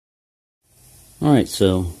Alright,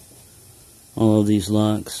 so all of these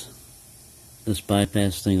locks, this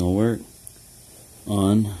bypass thing will work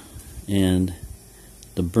on, and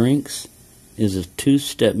the Brinks is a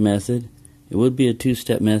two-step method. It would be a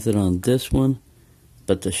two-step method on this one,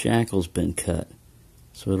 but the shackle's been cut,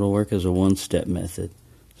 so it'll work as a one-step method.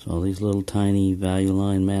 So all these little tiny value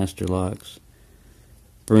line Masterlocks,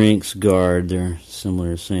 Brinks, Guard, they're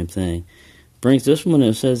similar, same thing. Brinks, this one,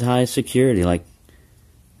 it says high security, like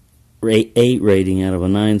 8 rating out of a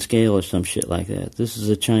 9 scale or some shit like that. This is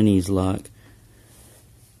a Chinese lock,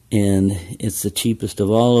 and it's the cheapest of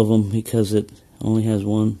all of them because it only has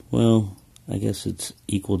one. Well, I guess it's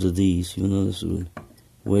equal to these, even though this one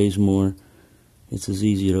weighs more. It's as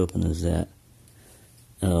easy to open as that.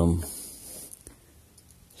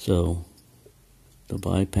 So the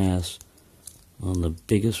bypass on the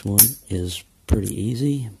biggest one is pretty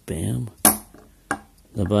easy. Bam.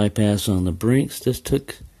 The bypass on the Brinks,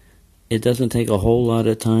 it doesn't take a whole lot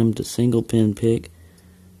of time to single pin pick,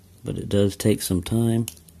 but it does take some time.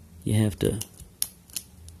 You have to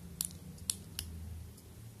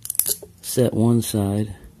set one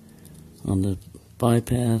side on the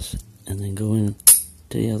bypass and then go in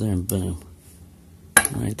to the other and boom.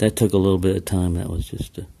 Alright, that took a little bit of time. That was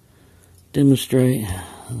just to demonstrate.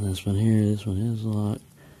 And this one here, this one is locked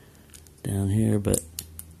down here, but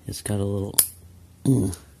it's got a little,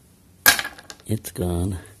 it's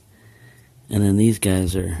gone. And then these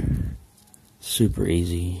guys are super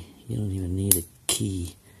easy. You don't even need a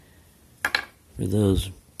key. For those,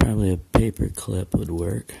 probably a paper clip would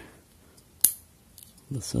work.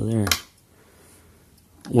 So there.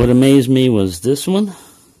 What amazed me was this one.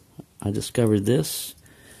 I discovered this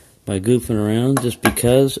by goofing around just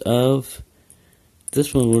because of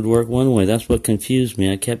this one would work one way. That's what confused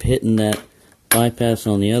me. I kept hitting that bypass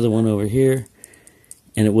on the other one over here,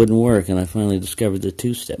 and it wouldn't work. And I finally discovered the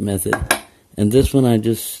two-step method. And this one I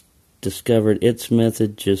just discovered its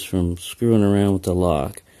method just from screwing around with the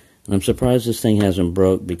lock. And I'm surprised this thing hasn't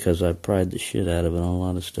broke because I've pried the shit out of it on a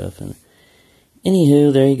lot of stuff. And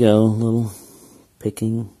anywho, there you go. A little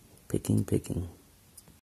picking.